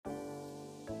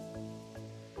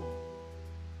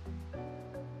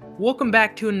Welcome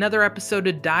back to another episode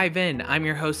of Dive In. I'm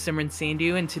your host, Simran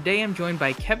Sandhu, and today I'm joined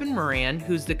by Kevin Moran,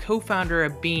 who's the co-founder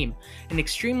of Beam, an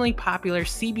extremely popular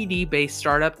CBD-based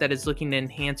startup that is looking to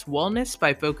enhance wellness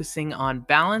by focusing on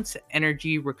balance,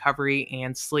 energy, recovery,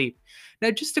 and sleep. Now,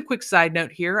 just a quick side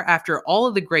note here, after all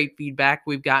of the great feedback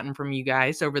we've gotten from you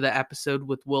guys over the episode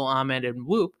with Will Ahmed and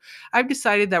Whoop, I've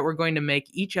decided that we're going to make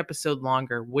each episode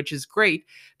longer, which is great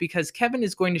because Kevin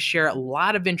is going to share a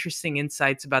lot of interesting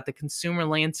insights about the consumer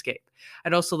landscape.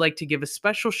 I'd also like to give a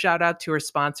special shout out to our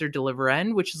sponsor,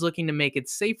 DeliverN, which is looking to make it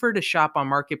safer to shop on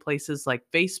marketplaces like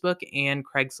Facebook and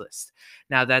Craigslist.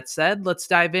 Now, that said, let's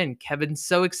dive in. Kevin,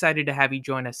 so excited to have you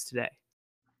join us today.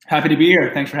 Happy to be here.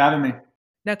 Thanks for having me.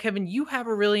 Now, Kevin, you have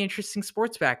a really interesting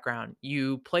sports background.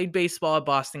 You played baseball at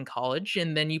Boston College,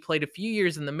 and then you played a few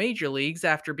years in the major leagues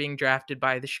after being drafted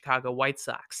by the Chicago White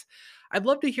Sox. I'd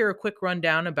love to hear a quick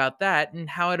rundown about that and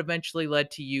how it eventually led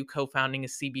to you co-founding a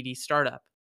CBD startup.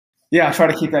 Yeah, I'll try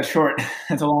to keep that short.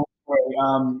 It's a long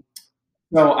story.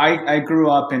 So I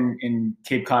grew up in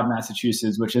Cape Cod,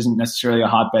 Massachusetts, which isn't necessarily a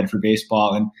hotbed for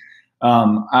baseball. And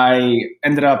I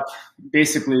ended up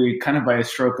basically kind of by a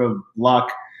stroke of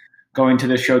luck going to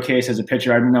the showcase as a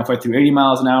pitcher. I don't know if I threw 80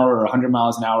 miles an hour or 100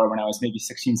 miles an hour when I was maybe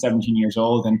 16, 17 years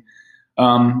old. And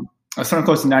I was somewhere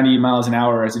close to 90 miles an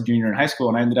hour as a junior in high school.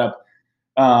 And I ended up,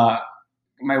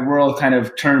 my world kind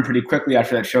of turned pretty quickly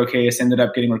after that showcase. Ended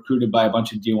up getting recruited by a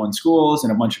bunch of D1 schools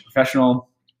and a bunch of professional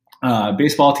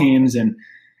baseball teams, and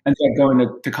ended up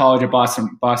going to college at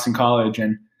Boston College,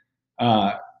 and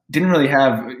didn't really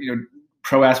have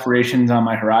pro aspirations on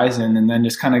my horizon, and then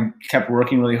just kind of kept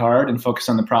working really hard and focused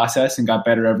on the process and got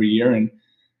better every year. And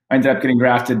I ended up getting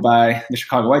drafted by the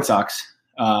Chicago White Sox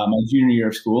my junior year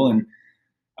of school. And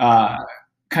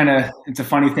kind of, it's a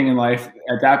funny thing in life.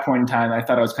 At that point in time, I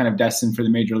thought I was kind of destined for the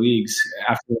major leagues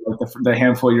after the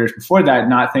handful of years before that,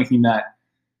 not thinking that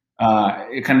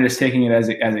it kind of just taking it as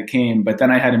it came. But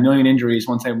then I had a million injuries.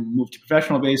 Once I moved to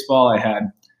professional baseball, I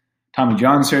had Tommy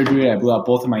John surgery. I blew out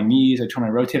both of my knees. I tore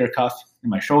my rotator cuff in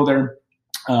my shoulder.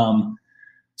 So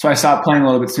I stopped playing a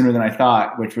little bit sooner than I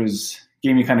thought, which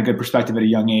gave me kind of good perspective at a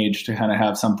young age to kind of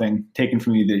have something taken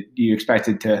from you that you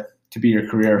expected to be your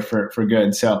career for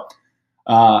good. So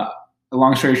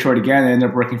long story short, again, I ended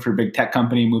up working for a big tech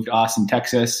company, moved to Austin,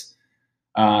 Texas,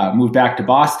 moved back to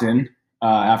Boston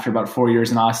after about 4 years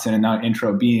in Austin, and now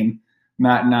intro Beam.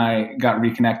 Matt and I got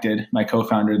reconnected, my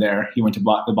co-founder there. He went to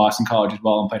the Boston College as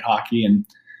well and played hockey. And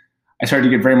I started to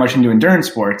get very much into endurance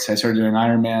sports. I started doing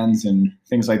Ironmans and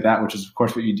things like that, which is, of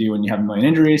course, what you do when you have a million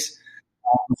injuries.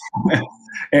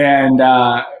 And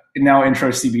now intro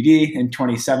CBD. In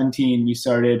 2017, we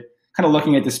started kind of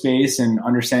looking at the space and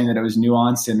understanding that it was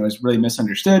nuanced and it was really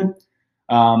misunderstood.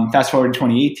 Fast forward to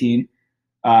 2018.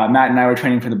 Matt and I were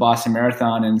training for the Boston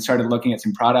Marathon and started looking at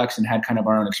some products and had kind of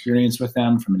our own experience with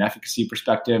them from an efficacy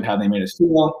perspective, how they made us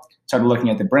feel. Started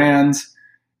looking at the brands.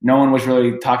 No one was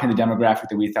really talking the demographic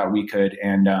that we thought we could.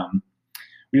 And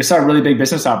we just saw a really big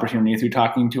business opportunity through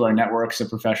talking to our networks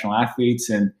of professional athletes.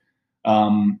 And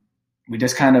we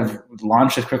just kind of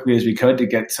launched as quickly as we could to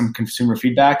get some consumer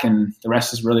feedback. And the rest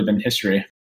has really been history.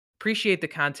 Appreciate the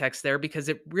context there because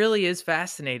it really is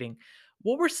fascinating.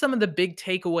 What were some of the big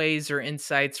takeaways or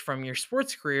insights from your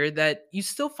sports career that you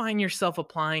still find yourself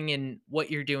applying in what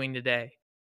you're doing today?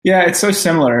 Yeah, it's so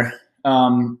similar.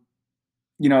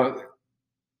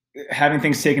 Having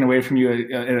things taken away from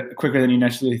you quicker than you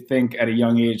naturally think at a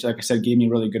young age, like I said, gave me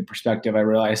really good perspective. I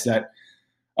realized that,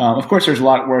 of course, there's a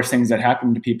lot worse things that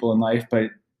happen to people in life,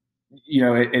 but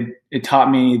it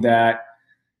taught me that,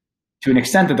 to an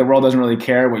extent, that the world doesn't really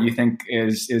care what you think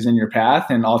is in your path.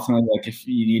 And ultimately, like, if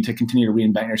you need to continue to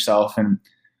reinvent yourself, and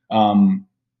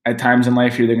at times in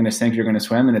life, you're either going to sink, you're going to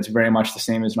swim. And it's very much the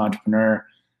same as an entrepreneur.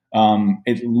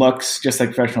 It looks just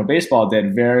like professional baseball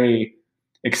did, very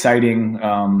exciting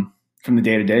from the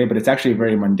day to day, but it's actually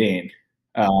very mundane.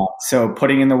 So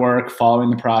putting in the work, following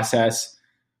the process,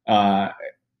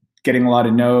 getting a lot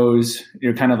of no's,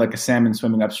 you're kind of like a salmon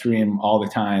swimming upstream all the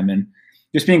time. And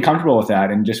just being comfortable with that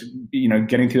and just,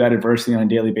 getting through that adversity on a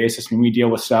daily basis. I mean, we deal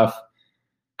with stuff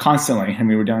constantly, and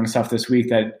we were dealing with stuff this week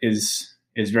that is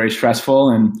very stressful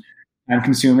and time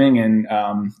consuming and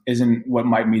isn't what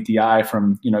might meet the eye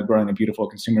from, growing a beautiful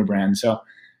consumer brand. So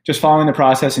just following the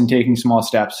process and taking small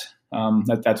steps.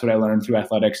 That's what I learned through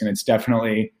athletics. And it's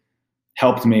definitely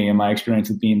helped me in my experience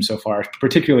with Beam so far,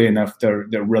 particularly in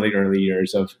the really early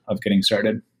years of getting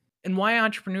started. And why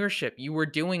entrepreneurship? You were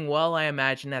doing well, I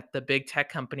imagine, at the big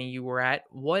tech company you were at.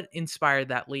 What inspired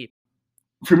that leap?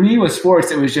 For me, with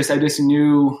sports, it was I just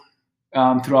knew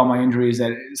through all my injuries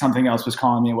that something else was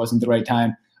calling me. It wasn't the right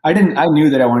time. I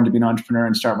knew that I wanted to be an entrepreneur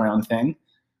and start my own thing.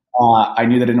 I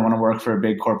knew that I didn't want to work for a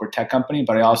big corporate tech company,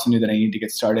 but I also knew that I needed to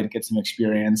get started, get some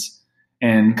experience,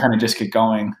 and kind of just get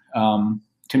going.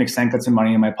 To an extent, get some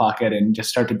money in my pocket and just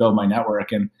start to build my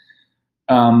network. And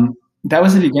that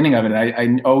was the beginning of it.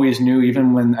 I always knew,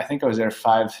 even when I think I was there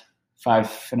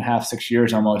 5.5, 6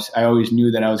 years almost, I always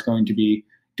knew that I was going to be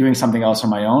doing something else on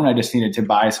my own. I just needed to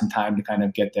buy some time to kind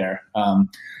of get there.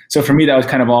 So for me, that was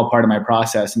kind of all part of my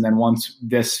process. And then once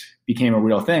this became a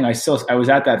real thing, I was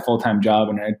at that full-time job,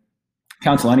 and I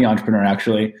counsel any entrepreneur,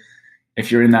 actually,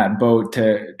 if you're in that boat,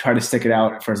 to try to stick it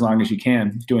out for as long as you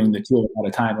can, doing the two at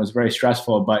a time. It was very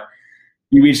stressful, but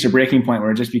we reached a breaking point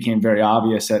where it just became very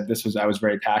obvious that I was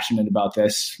very passionate about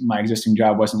this. My existing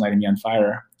job wasn't lighting me on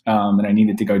fire, and I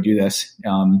needed to go do this.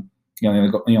 You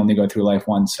only go through life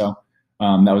once. So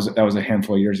that was a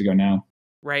handful of years ago now.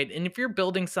 Right. And if you're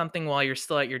building something while you're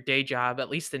still at your day job, at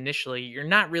least initially, you're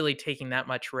not really taking that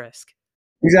much risk.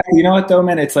 Exactly. You know what though,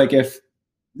 man? It's like, if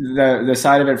the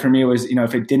side of it for me was,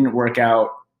 if it didn't work out,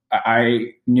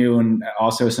 I knew, and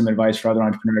also some advice for other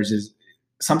entrepreneurs is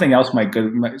something else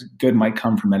good might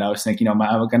come from it. I was thinking, I'm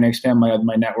going to expand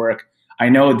my network. I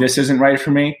know this isn't right for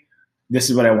me.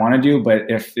 This is what I want to do, but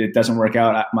if it doesn't work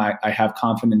out, I have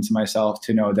confidence in myself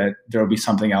to know that there will be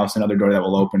something else, another door that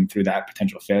will open through that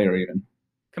potential failure even.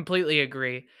 Completely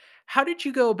agree. How did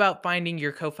you go about finding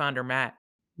your co-founder, Matt?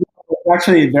 It's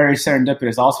actually very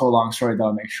serendipitous. Also a long story that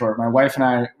I'll make short. My wife and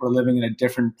I were living in a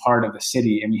different part of the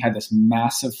city, and we had this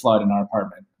massive flood in our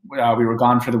apartment. We were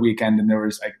gone for the weekend, and there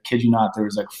was, I kid you not, there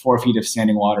was like 4 feet of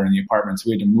standing water in the apartment. So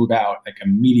we had to move out like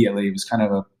immediately. It was kind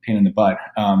of a pain in the butt.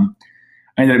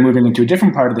 I ended up moving into a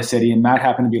different part of the city, and Matt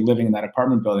happened to be living in that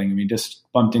apartment building, and we just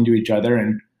bumped into each other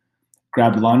and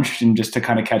grabbed lunch and just to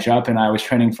kind of catch up. And I was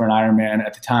training for an Ironman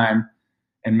at the time,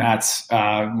 and Matt's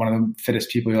one of the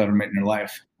fittest people you'll ever meet in your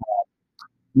life.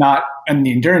 Not on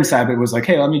the endurance side, but it was like,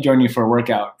 hey, let me join you for a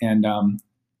workout. And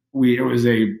it was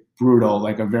a brutal,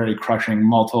 like a very crushing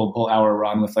multiple hour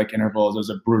run with like intervals. It was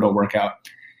a brutal workout.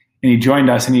 And he joined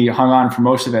us, and he hung on for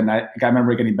most of it. And I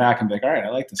remember getting back and be like, all right, I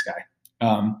like this guy.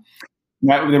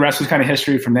 The rest was kind of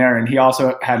history from there. And he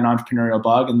also had an entrepreneurial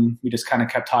bug, and we just kind of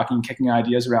kept talking, kicking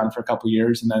ideas around for a couple of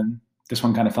years. And then this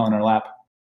one kind of fell in our lap.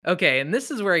 Okay, and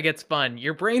this is where it gets fun.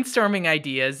 You're brainstorming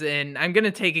ideas, and I'm going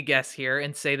to take a guess here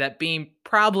and say that Beam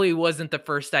probably wasn't the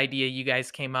first idea you guys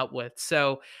came up with.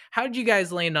 So, how did you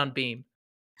guys land on Beam?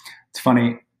 It's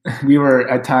funny. We were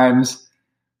at times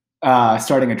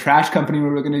starting a trash company we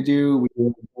were going to do. We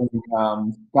were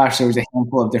doing, there was a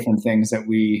handful of different things that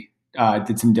we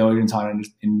did some diligence on,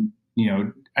 and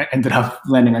I ended up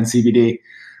landing on CBD.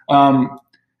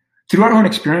 Through our own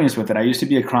experience with it, I used to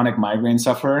be a chronic migraine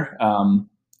sufferer.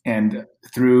 And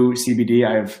through CBD,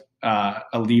 I've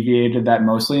alleviated that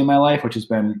mostly in my life, which has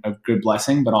been a good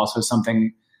blessing, but also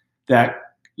something that,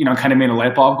 kind of made a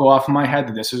light bulb go off in my head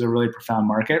that this is a really profound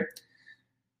market.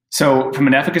 So from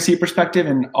an efficacy perspective,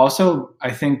 and also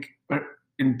I think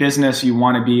in business, you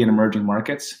want to be in emerging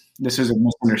markets. This is a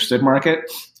misunderstood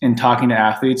market. And talking to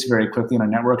athletes very quickly in our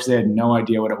networks, they had no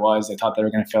idea what it was. They thought they were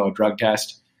going to fail a drug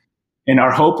test. And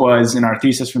our hope was, and our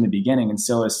thesis from the beginning, and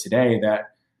still is today,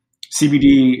 that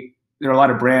CBD, there are a lot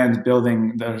of brands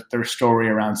building their story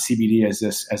around CBD as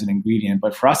an ingredient,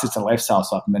 but for us, it's a lifestyle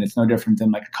supplement. It's no different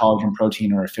than like a collagen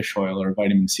protein or a fish oil or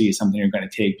vitamin C, something you're going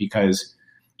to take because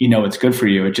it's good for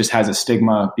you. It just has a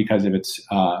stigma because of its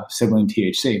sibling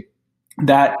THC.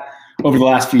 That over the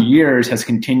last few years has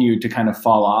continued to kind of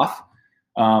fall off,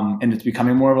 and it's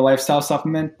becoming more of a lifestyle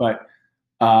supplement. But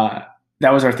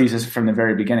that was our thesis from the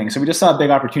very beginning. So we just saw a big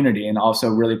opportunity and also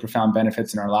really profound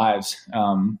benefits in our lives.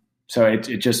 So it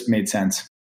just made sense.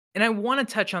 And I want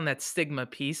to touch on that stigma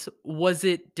piece. Was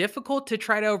it difficult to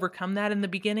try to overcome that in the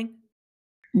beginning?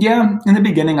 Yeah, in the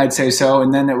beginning, I'd say so.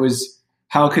 And then it was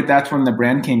that's when the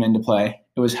brand came into play.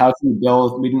 It was how can we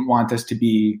build, we didn't want this to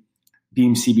be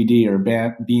Beam CBD or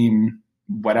Beam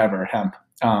whatever, hemp.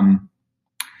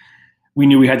 We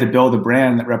knew we had to build a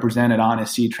brand that represented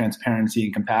honesty, transparency,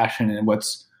 and compassion in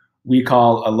what's we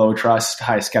call a low trust,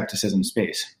 high skepticism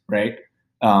space, right?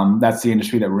 That's the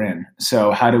industry that we're in.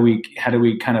 So how do we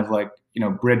kind of like,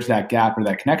 bridge that gap or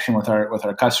that connection with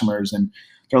our customers? And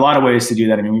there are a lot of ways to do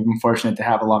that. I mean, we've been fortunate to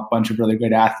have a bunch of really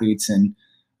great athletes and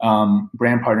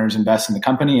brand partners invest in the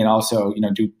company and also,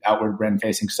 do outward brand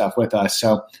facing stuff with us.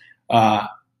 So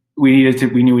we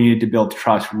knew we needed to build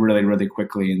trust really, really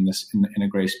quickly in a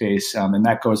gray space. And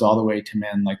that goes all the way to,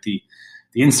 like the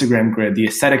Instagram grid, the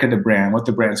aesthetic of the brand, what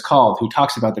the brand's called, who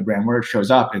talks about the brand, where it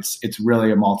shows up. It's really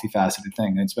a multifaceted thing.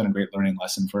 And it's been a great learning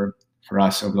lesson for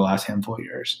us over the last handful of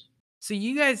years. So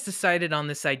you guys decided on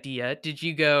this idea. Did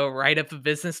you go write up a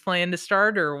business plan to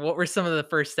start, or what were some of the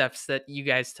first steps that you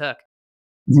guys took?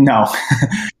 No,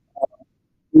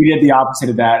 we did the opposite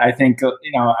of that. I think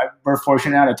we're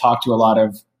fortunate now to talk to a lot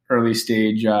of early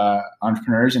stage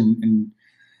entrepreneurs, and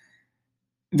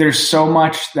there's so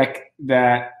much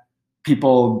that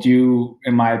people do,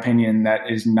 in my opinion, that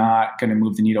is not going to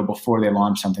move the needle before they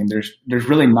launch something. There's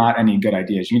really not any good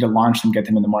ideas. You need to launch them, get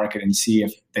them in the market, and see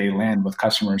if they land with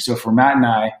customers. So for Matt and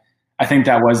I think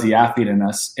that was the athlete in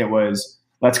us. It was,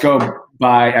 let's go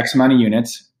buy X amount of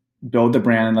units, build the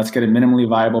brand, let's get a minimally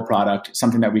viable product,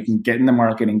 something that we can get in the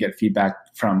market and get feedback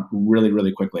from really,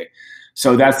 really quickly.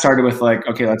 So that started with like,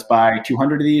 okay, let's buy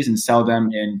 200 of these and sell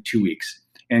them in 2 weeks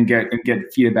and get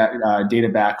feedback, data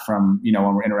back from,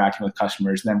 when we're interacting with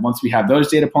customers. And then once we have those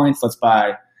data points, let's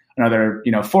buy another,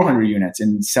 400 units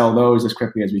and sell those as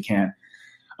quickly as we can.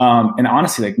 And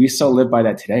honestly, like we still live by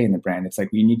that today in the brand. It's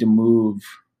like we need to move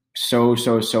so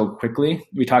quickly.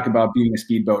 We talk about being a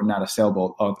speedboat, not a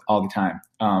sailboat all the time.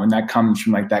 And that comes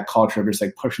from like that culture of just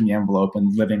like pushing the envelope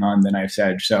and living on the knife's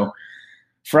edge. So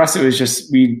for us, it was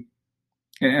just,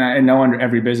 and I know under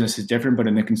every business is different, but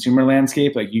in the consumer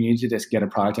landscape, like you need to just get a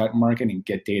product out in market and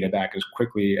get data back as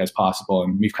quickly as possible.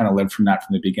 And we've kind of lived from that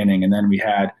from the beginning. And then we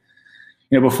had,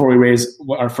 before we raised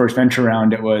our first venture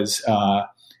round, it was,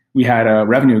 we had a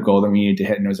revenue goal that we needed to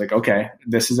hit. And it was like, okay,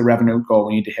 this is a revenue goal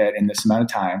we need to hit in this amount of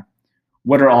time.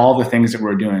 What are all the things that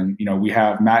we're doing? We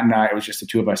have Matt and I, it was just the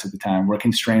two of us at the time. We're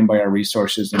constrained by our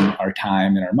resources and our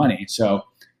time and our money. So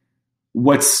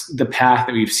what's the path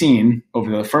that we've seen over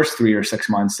the first 3 or 6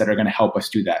 months that are going to help us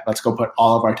do that? Let's go put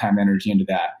all of our time and energy into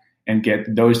that and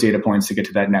get those data points to get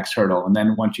to that next hurdle. And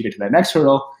then once you get to that next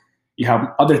hurdle, you have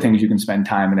other things you can spend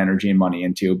time and energy and money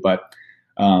into. But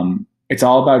it's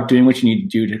all about doing what you need to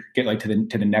do to get like to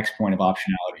the next point of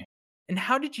optionality. And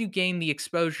how did you gain the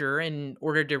exposure in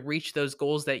order to reach those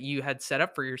goals that you had set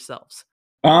up for yourselves?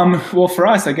 Well, for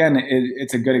us, again,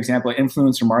 it's a good example.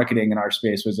 Influencer marketing in our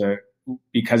space was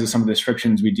because of some of the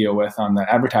restrictions we deal with on the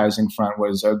advertising front,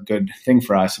 was a good thing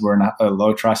for us. We're not a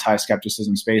low trust, high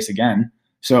skepticism space again.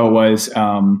 So it was,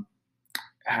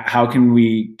 how can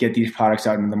we get these products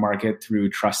out into the market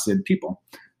through trusted people?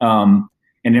 And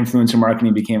influencer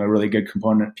marketing became a really good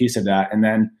component piece of that. And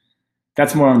then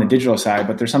that's more on the digital side,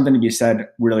 but there's something to be said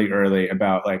really early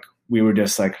about like, we were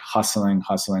just like hustling.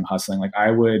 Like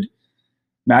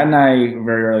Matt and I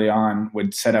very early on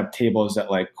would set up tables at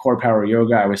like Core Power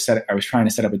Yoga. I was trying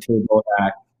to set up a table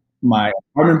at my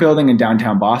apartment building in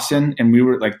downtown Boston, and we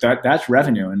were like, that's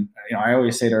revenue. And I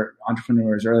always say to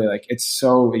entrepreneurs early, like it's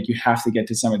so like you have to get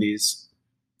to some of these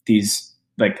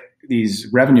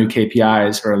revenue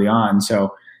KPIs early on.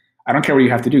 So I don't care what you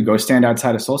have to do. Go stand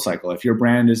outside of SoulCycle. If your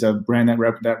brand is a brand that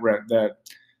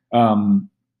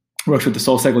works with the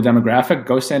SoulCycle demographic,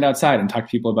 go stand outside and talk to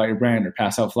people about your brand or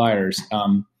pass out flyers.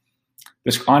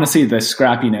 Honestly, the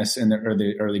scrappiness in the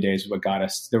early days is what got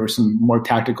us. There was some more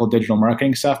tactical digital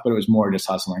marketing stuff, but it was more just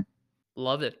hustling.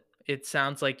 Love it. It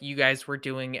sounds like you guys were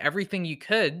doing everything you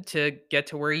could to get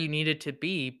to where you needed to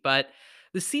be, but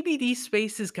the CBD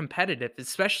space is competitive,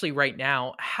 especially right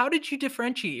now. How did you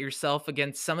differentiate yourself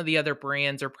against some of the other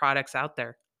brands or products out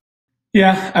there?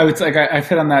 Yeah, I would like I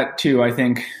fit on that too. I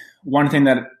think one thing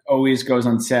that always goes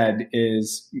unsaid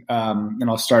is, and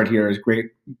I'll start here, is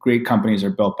great companies are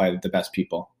built by the best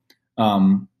people.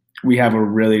 We have a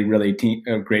really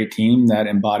great team that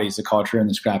embodies the culture and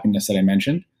the scrappiness that I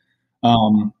mentioned.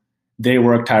 They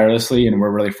work tirelessly, and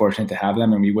we're really fortunate to have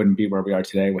them, and we wouldn't be where we are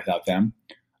today without them.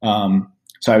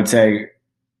 So I would say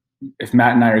if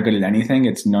Matt and I are good at anything,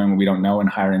 it's knowing what we don't know and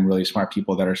hiring really smart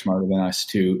people that are smarter than us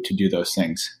to do those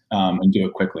things and do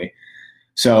it quickly.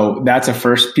 So that's a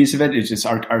first piece of it. It's just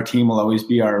our team will always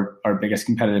be our biggest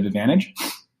competitive advantage.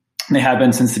 And they have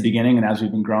been since the beginning and as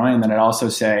we've been growing. And then I'd also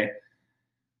say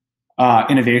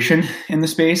innovation in the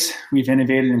space. We've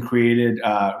innovated and created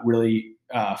really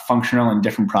functional and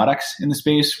different products in the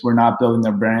space. We're not building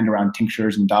their brand around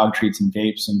tinctures and dog treats and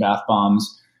vapes and bath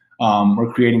bombs.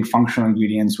 We're creating functional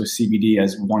ingredients with CBD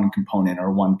as one component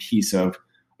or one piece of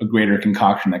a greater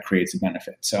concoction that creates a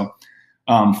benefit. So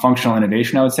functional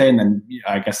innovation, I would say. And then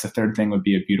I guess the third thing would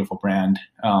be a beautiful brand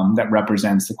that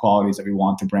represents the qualities that we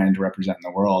want the brand to represent in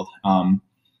the world. And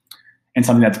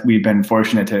something that we've been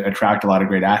fortunate to attract a lot of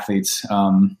great athletes.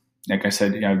 Like I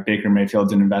said, Baker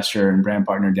Mayfield's an investor and brand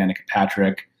partner, Danica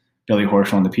Patrick, Billy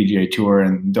Horschel on the PGA Tour.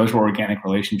 And those were organic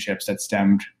relationships that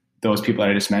stemmed those people that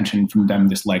I just mentioned from them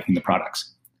just liking the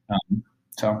products.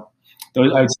 So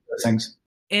those, I would say those things.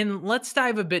 And let's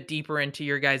dive a bit deeper into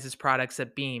your guys' products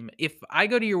at Beam. If I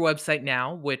go to your website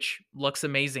now, which looks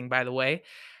amazing, by the way,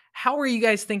 how are you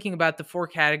guys thinking about the 4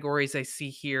 categories I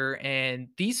see here and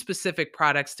these specific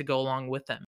products to go along with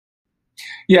them?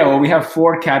 Yeah, well, we have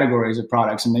 4 categories of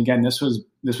products. And again, this was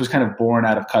this was kind of born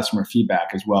out of customer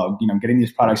feedback as well. Getting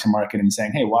these products in market and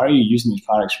saying, hey, why are you using these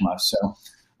products from us? So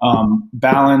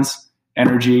balance,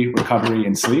 energy, recovery,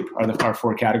 and sleep are our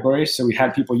 4 categories. So we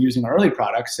had people using our early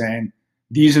products saying,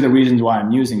 these are the reasons why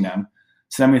I'm using them.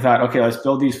 So then we thought, okay, let's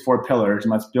build these 4 pillars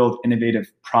and let's build innovative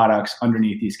products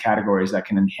underneath these categories that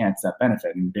can enhance that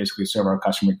benefit and basically serve our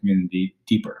customer community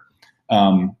deeper.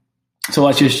 So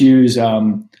let's just use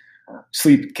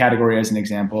sleep category as an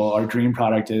example. Our dream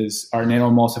product is our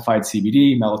nano-emulsified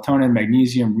CBD, melatonin,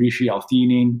 magnesium, reishi,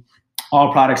 L-theanine,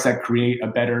 all products that create a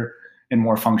better and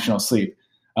more functional sleep.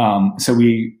 So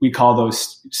we call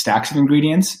those stacks of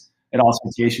ingredients. It also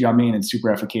tastes yummy and it's super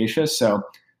efficacious. So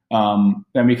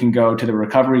then we can go to the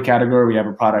recovery category. We have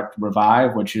a product,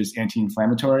 Revive, which is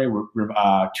anti-inflammatory,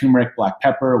 turmeric, black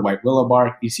pepper, white willow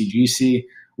bark, ECGC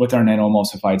with our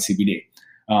nano-emulsified CBD.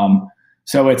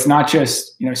 So it's not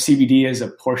just, CBD is a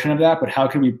portion of that, but how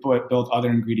can we build other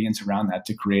ingredients around that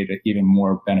to create an even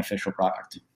more beneficial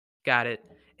product? Got it.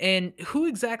 And who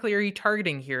exactly are you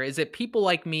targeting here? Is it people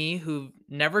like me who've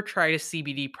never tried a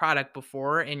CBD product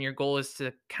before and your goal is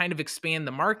to kind of expand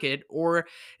the market? Or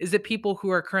is it people who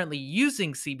are currently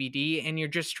using CBD and you're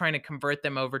just trying to convert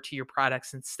them over to your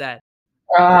products instead?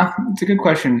 It's a good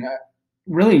question.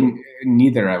 Really,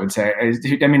 neither, I would say.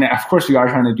 I mean, of course, we are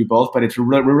trying to do both, but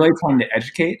we're really trying to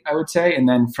educate, I would say. And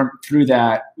then through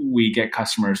that, we get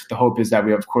customers. The hope is that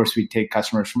we take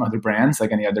customers from other brands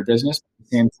like any other business. At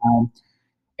the same time,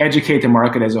 educate the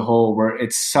market as a whole, where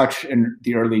it's such in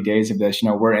the early days of this.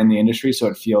 We're in the industry, so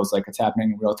it feels like it's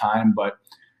happening in real time, but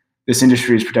this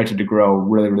industry is projected to grow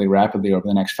really, really rapidly over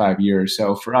the next 5 years.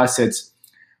 So for us, it's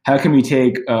how can we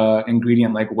take an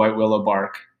ingredient like white willow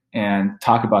bark and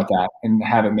talk about that and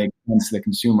have it make sense to the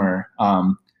consumer.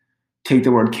 Take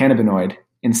the word cannabinoid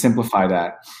and simplify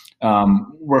that.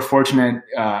 We're fortunate,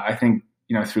 I think,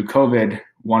 through COVID,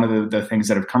 one of the things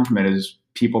that have come from it is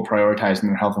people prioritizing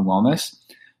their health and wellness.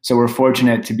 So we're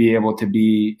fortunate to be able to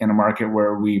be in a market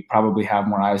where we probably have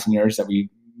more eyes and ears that we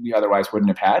otherwise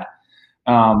wouldn't have had.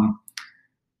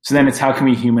 So then it's how can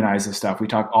we humanize this stuff? We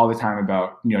talk all the time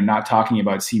about, not talking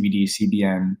about CBD,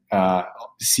 CBN,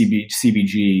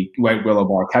 CBG, white willow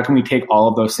bark. How can we take all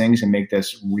of those things and make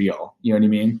this real? You know what I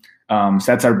mean?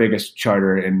 So that's our biggest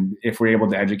charter. And if we're able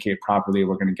to educate properly,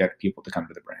 we're going to get people to come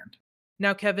to the brand.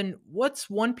 Now, Kevin, what's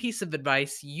one piece of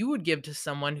advice you would give to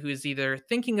someone who is either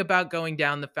thinking about going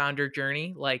down the founder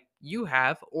journey like you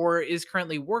have, or is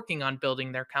currently working on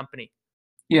building their company?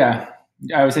 Yeah.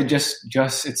 I would say just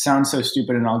it sounds so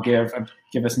stupid, and I'll give us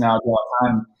an analogy all the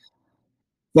time.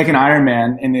 Like an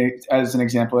Ironman, as an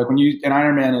example, like an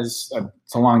Ironman it's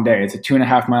a long day. It's a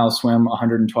 2.5 mile swim,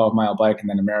 112 mile bike, and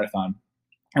then a marathon.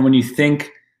 And when you think,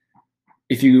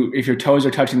 if your toes are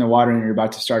touching the water and you're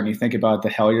about to start, and you think about the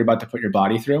hell you're about to put your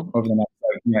body through over the next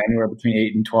anywhere between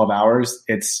 8 and 12 hours,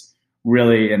 it's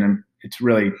really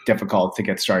difficult to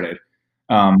get started.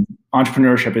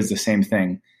 Entrepreneurship is the same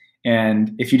thing.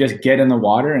 And if you just get in the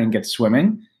water and get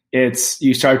swimming,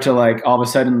 you start to all of a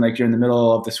sudden, you're in the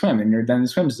middle of the swim and then the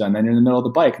swim's done. Then you're in the middle of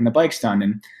the bike and the bike's done.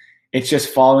 And it's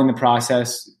just following the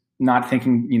process, not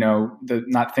thinking,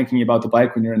 not thinking about the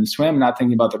bike when you're in the swim, not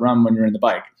thinking about the run when you're in the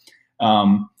bike.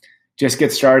 Just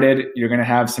get started. You're going to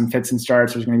have some fits and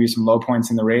starts. There's going to be some low points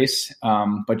in the race,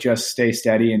 but just stay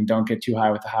steady and don't get too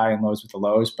high with the high and lows with the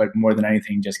lows. But more than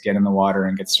anything, just get in the water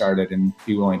and get started and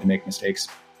be willing to make mistakes.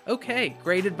 Okay,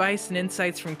 great advice and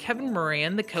insights from Kevin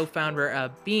Moran, the co-founder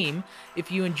of Beam.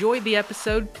 If you enjoyed the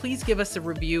episode, please give us a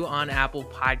review on Apple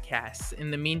Podcasts.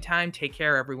 In the meantime, take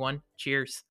care, everyone.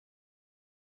 Cheers.